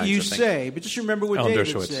kinds of things. Well, that's what you say, but just remember what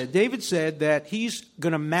David said. David said that he's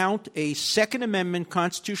going to mount a Second Amendment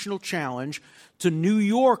constitutional challenge to New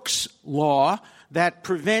York's law that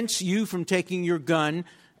prevents you from taking your gun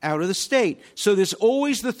out of the state. So there's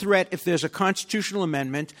always the threat, if there's a constitutional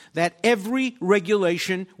amendment, that every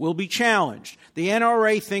regulation will be challenged. The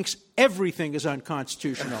NRA thinks everything is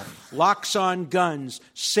unconstitutional. Locks on guns,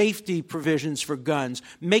 safety provisions for guns,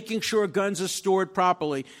 making sure guns are stored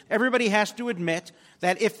properly. Everybody has to admit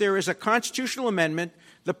that if there is a constitutional amendment,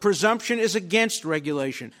 the presumption is against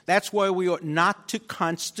regulation. That's why we ought not to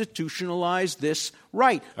constitutionalize this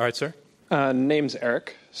right. All right, sir. Name's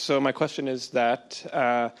Eric. So my question is that,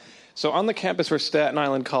 so on the campus where Staten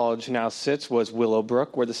Island College now sits was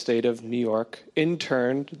Willowbrook, where the state of New York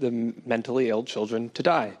interned the mentally ill children to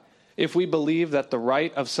die. If we believe that the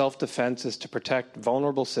right of self-defense is to protect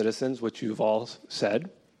vulnerable citizens, which you've all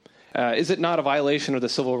said, is it not a violation of the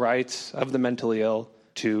civil rights of the mentally ill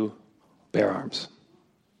to bear arms?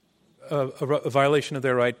 A violation of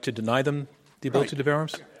their right to deny them the ability to bear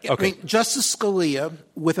arms? Okay. I mean, Justice Scalia,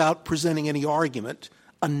 without presenting any argument,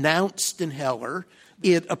 announced in Heller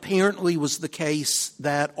it apparently was the case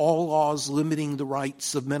that all laws limiting the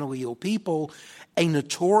rights of mentally ill people, a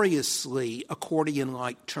notoriously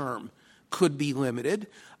accordion-like term, could be limited.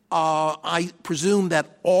 I presume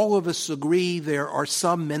that all of us agree there are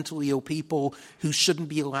some mentally ill people who shouldn't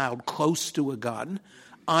be allowed close to a gun.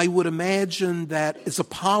 I would imagine that as a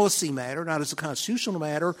policy matter, not as a constitutional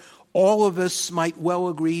matter, all of us might well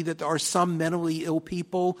agree that there are some mentally ill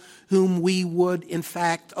people whom we would, in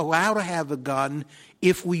fact, allow to have a gun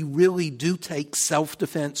if we really do take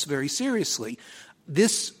self-defense very seriously.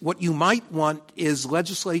 What you might want is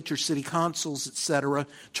legislatures, city councils, et cetera,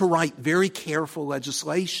 to write very careful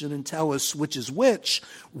legislation and tell us which is which,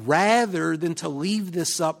 rather than to leave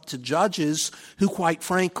this up to judges who, quite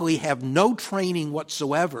frankly, have no training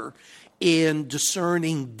whatsoever in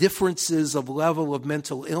discerning differences of level of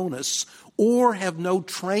mental illness, or have no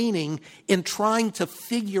training in trying to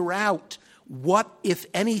figure out what, if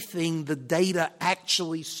anything, the data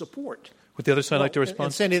actually support. Would the other side like to respond?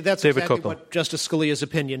 And Sandy, that's David exactly Copeland. what Justice Scalia's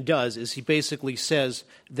opinion does, is he basically says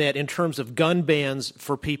that in terms of gun bans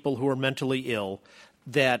for people who are mentally ill,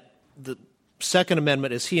 that the Second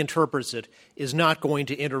Amendment, as he interprets it, is not going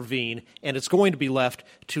to intervene, and it's going to be left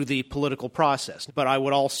to the political process. But I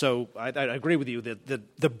would also I agree with you that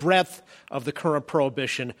the breadth of the current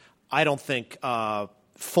prohibition, I don't think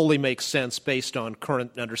fully makes sense based on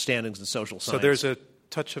current understandings in social science. So there's a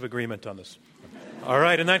touch of agreement on this. All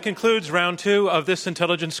right, and that concludes round 2 of this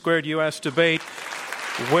Intelligence Squared U.S. debate,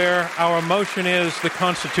 where our motion is the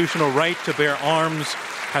constitutional right to bear arms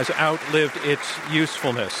has outlived its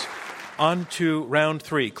usefulness. On to round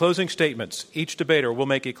 3, closing statements. Each debater will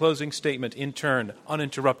make a closing statement in turn,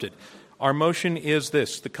 uninterrupted. Our motion is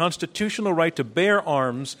this: the constitutional right to bear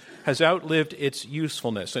arms has outlived its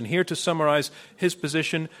usefulness. And here to summarize his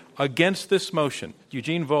position against this motion,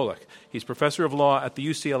 Eugene Volokh. He's professor of law at the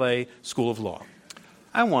UCLA School of Law.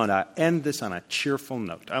 I want to end this on a cheerful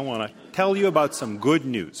note. I want to tell you about some good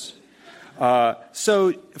news.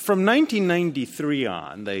 So from 1993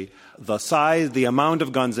 on, the amount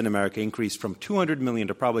of guns in America increased from 200 million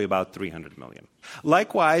to probably about 300 million.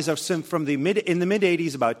 Likewise, in the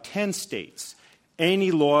mid-'80s, about 10 states,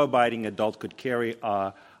 any law-abiding adult could carry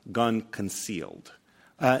a gun concealed.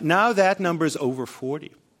 Now that number is over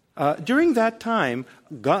 40. During that time,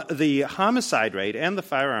 the homicide rate and the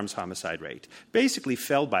firearms homicide rate basically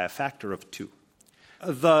fell by a factor of 2.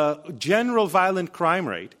 The general violent crime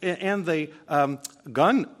rate and the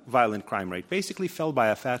gun violent crime rate basically fell by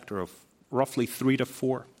a factor of roughly 3 to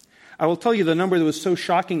 4. I will tell you the number that was so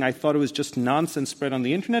shocking I thought it was just nonsense spread on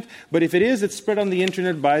the Internet, but if it is, it's spread on the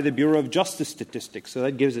Internet by the Bureau of Justice Statistics, so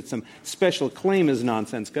that gives it some special claim as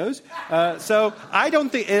nonsense goes. So I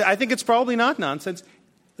think it's probably not nonsense.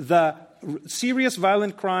 The serious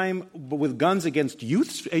violent crime with guns against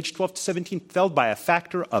youth aged 12 to 17 fell by a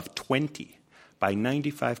factor of 20, by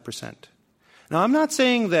 95%. Now, I'm not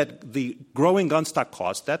saying that the growing gun stock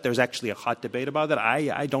caused that. There's actually a hot debate about that.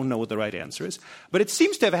 I don't know what the right answer is. But it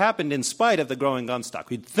seems to have happened in spite of the growing gun stock.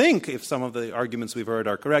 We'd think, if some of the arguments we've heard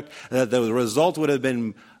are correct, that the result would have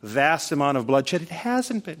been vast amount of bloodshed. It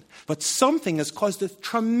hasn't been. But something has caused a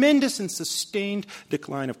tremendous and sustained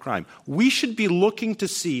decline of crime. We should be looking to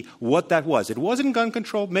see what that was. It wasn't gun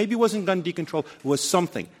control. Maybe it wasn't gun decontrol. It was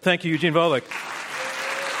something. Thank you, Eugene Volokh.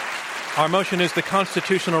 Our motion is the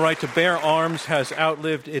constitutional right to bear arms has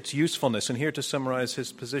outlived its usefulness. And here to summarize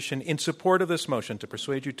his position in support of this motion, to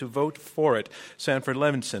persuade you to vote for it, Sanford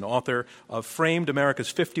Levinson, author of Framed America's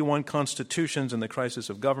 51 Constitutions and the Crisis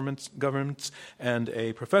of Governments, and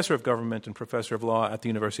a professor of government and professor of law at the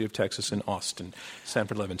University of Texas in Austin.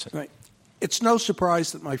 Sanford Levinson. Right. It's no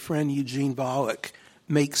surprise that my friend Eugene Volokh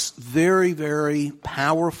makes very, very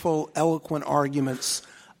powerful, eloquent arguments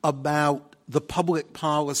about the public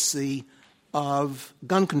policy of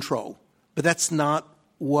gun control. But that's not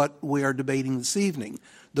what we are debating this evening.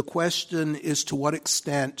 The question is to what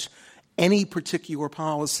extent any particular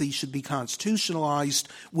policy should be constitutionalized,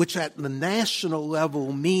 which at the national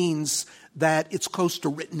level means that it's close to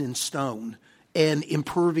written in stone and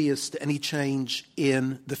impervious to any change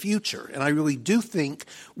in the future. And I really do think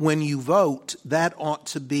when you vote, that ought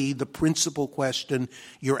to be the principal question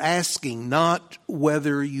you're asking, not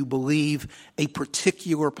whether you believe a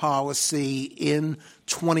particular policy in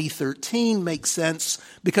 2013 makes sense,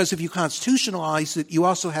 because if you constitutionalize it, you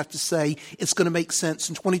also have to say it's going to make sense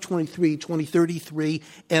in 2023, 2033,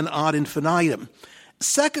 and ad infinitum.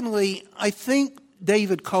 Secondly, I think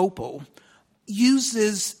David Kopel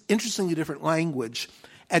uses interestingly different language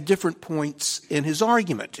at different points in his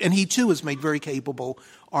argument. And he, too, has made very capable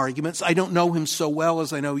arguments. I don't know him so well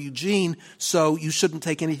as I know Eugene, so you shouldn't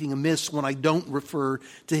take anything amiss when I don't refer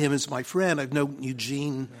to him as my friend. I've known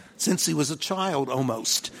Eugene since he was a child,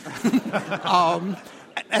 almost.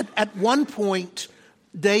 At one point,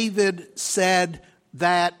 David said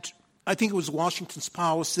that, I think it was Washington's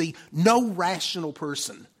policy, no rational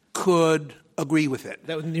person could agree with it.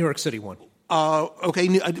 That was the New York City one. Okay,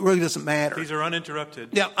 it really doesn't matter. These are uninterrupted.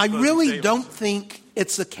 Yeah, I really don't think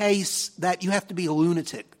it's a case that you have to be a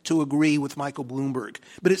lunatic to agree with Michael Bloomberg.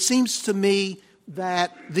 But it seems to me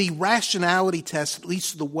that the rationality test, at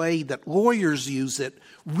least the way that lawyers use it,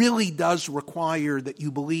 really does require that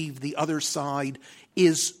you believe the other side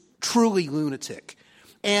is truly lunatic.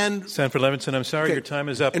 And Senator Levinson, I'm sorry, your time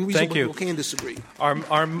is up. And Thank you. People can disagree.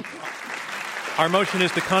 Our motion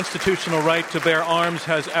is the constitutional right to bear arms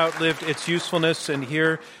has outlived its usefulness. And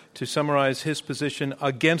here to summarize his position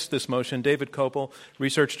against this motion, David Kopel,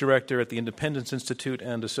 Research Director at the Independence Institute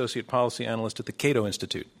and Associate Policy Analyst at the Cato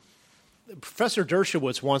Institute. Professor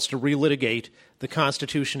Dershowitz wants to relitigate the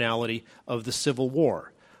constitutionality of the Civil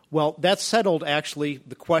War. Well, that settled, actually,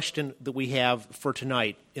 the question that we have for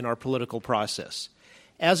tonight in our political process.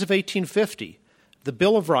 As of 1850, the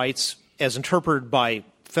Bill of Rights, as interpreted by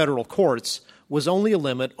federal courts, was only a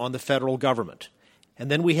limit on the federal government. And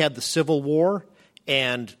then we had the Civil War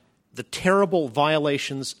and the terrible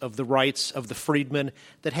violations of the rights of the freedmen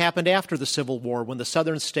that happened after the Civil War when the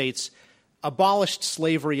southern states abolished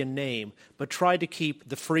slavery in name but tried to keep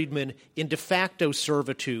the freedmen in de facto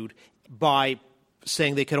servitude by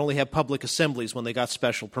saying they could only have public assemblies when they got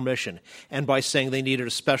special permission, and by saying they needed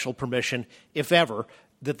a special permission, if ever,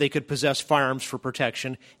 that they could possess firearms for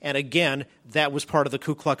protection. And again, that was part of the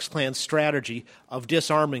Ku Klux Klan's strategy of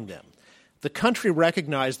disarming them. The country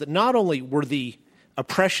recognized that not only were the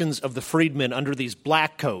oppressions of the freedmen under these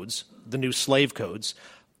black codes, the new slave codes,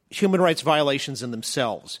 human rights violations in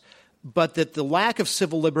themselves, but that the lack of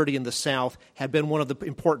civil liberty in the South had been one of the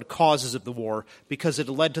important causes of the war because it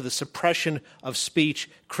led to the suppression of speech,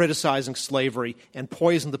 criticizing slavery, and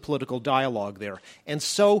poisoned the political dialogue there. And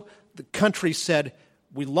so the country said,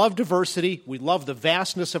 we love diversity, we love the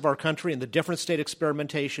vastness of our country and the different state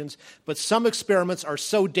experimentations, but some experiments are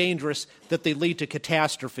so dangerous that they lead to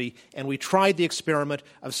catastrophe, and we tried the experiment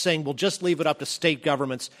of saying we'll just leave it up to state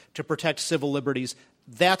governments to protect civil liberties.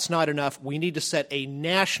 That's not enough. We need to set a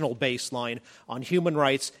national baseline on human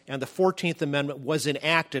rights, and the 14th Amendment was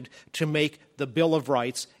enacted to make the Bill of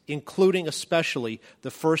Rights, including especially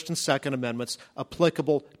the First and Second Amendments,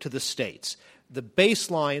 applicable to the states. The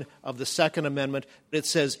baseline of the Second Amendment, it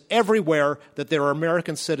says everywhere that there are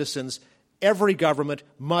American citizens, every government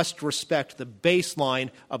must respect the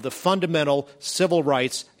baseline of the fundamental civil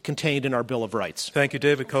rights contained in our Bill of Rights. Thank you,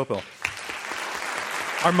 David Kopel.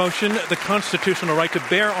 Our motion, the constitutional right to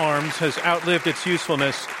bear arms, has outlived its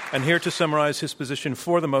usefulness. And here to summarize his position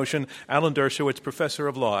for the motion, Alan Dershowitz, professor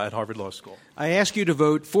of law at Harvard Law School. I ask you to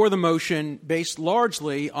vote for the motion based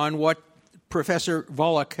largely on what Professor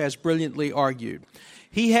Volokh has brilliantly argued.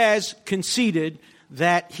 He has conceded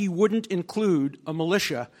that he wouldn't include a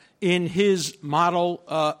militia in his model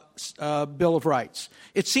Bill of Rights.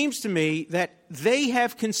 It seems to me that they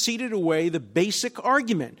have conceded away the basic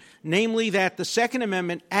argument, namely that the Second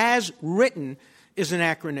Amendment as written is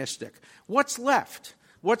anachronistic. What's left?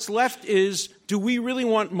 What's left is, do we really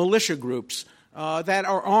want militia groups that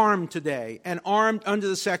are armed today and armed under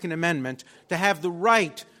the Second Amendment to have the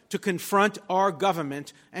right to confront our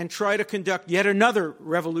government and try to conduct yet another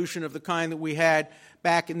revolution of the kind that we had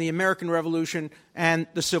back in the American Revolution and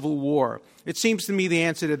the Civil War? It seems to me the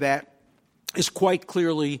answer to that is quite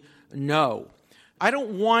clearly no. I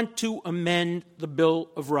don't want to amend the Bill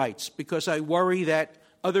of Rights because I worry that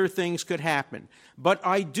other things could happen. But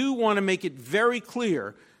I do want to make it very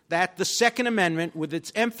clear that the Second Amendment, with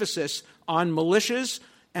its emphasis on militias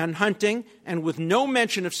and hunting and with no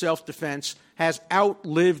mention of self-defense, has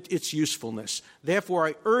outlived its usefulness. Therefore,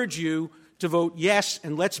 I urge you to vote yes,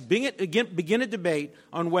 and let's begin a debate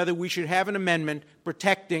on whether we should have an amendment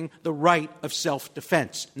protecting the right of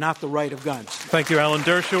self-defense, not the right of guns. Thank you, Alan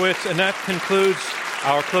Dershowitz. And that concludes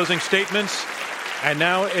our closing statements. And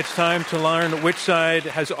now it's time to learn which side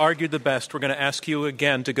has argued the best. We're going to ask you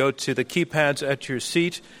again to go to the keypads at your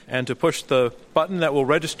seat and to push the button that will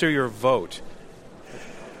register your vote.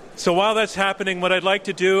 So while that's happening, what I'd like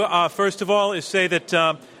to do, first of all, is say that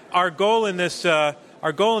our goal in this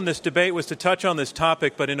debate was to touch on this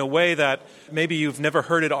topic, but in a way that maybe you've never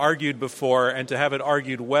heard it argued before, and to have it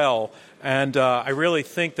argued well. And I really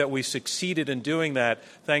think that we succeeded in doing that,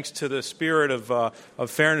 thanks to the spirit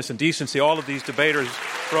of fairness and decency all of these debaters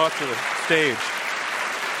brought to the stage.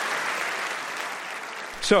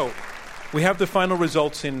 So, We have the final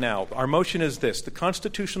results in now. Our motion is this: the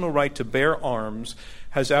constitutional right to bear arms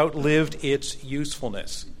has outlived its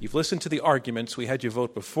usefulness. You've listened to the arguments. We had you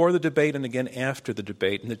vote before the debate and again after the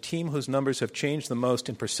debate, and the team whose numbers have changed the most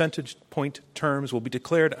in percentage point terms will be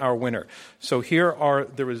declared our winner. So here are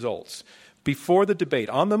the results. Before the debate,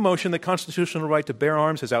 on the motion, the constitutional right to bear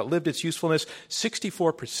arms has outlived its usefulness,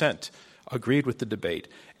 64% agreed with the debate,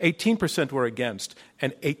 18% were against,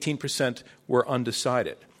 and 18% were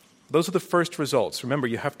undecided. Those are the first results. Remember,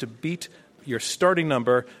 you have to beat your starting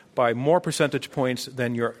number by more percentage points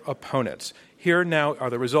than your opponents. Here now are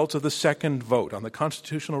the results of the second vote. On the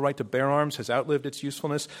constitutional right to bear arms has outlived its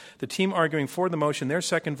usefulness. The team arguing for the motion, their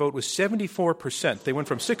second vote was 74%. They went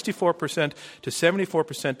from 64% to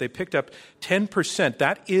 74%. They picked up 10%.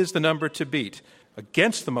 That is the number to beat.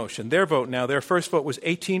 Against the motion, their vote now, their first vote was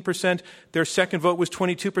 18%. Their second vote was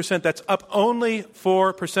 22%. That's up only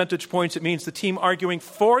 4 percentage points. It means the team arguing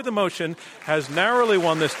for the motion has narrowly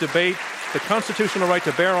won this debate. The constitutional right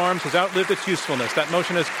to bear arms has outlived its usefulness. That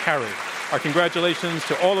motion has carried. Our congratulations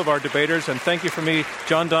to all of our debaters, and thank you from me,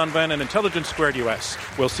 John Donvan, and Intelligence Squared US.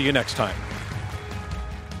 We'll see you next time.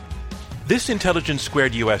 This Intelligence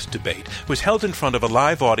Squared US debate was held in front of a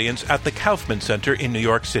live audience at the Kaufman Center in New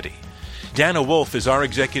York City. Dana Wolf is our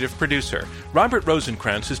executive producer. Robert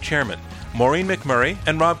Rosenkrantz is chairman. Maureen McMurray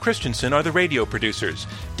and Rob Christensen are the radio producers.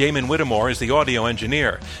 Damon Whittemore is the audio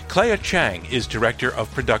engineer. Clea Chang is director of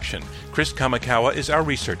production. Chris Kamikawa is our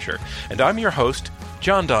researcher. And I'm your host,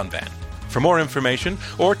 John Donvan. For more information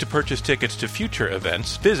or to purchase tickets to future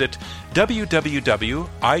events, visit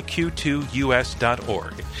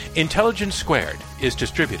www.iq2us.org. Intelligence Squared is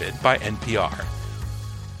distributed by NPR.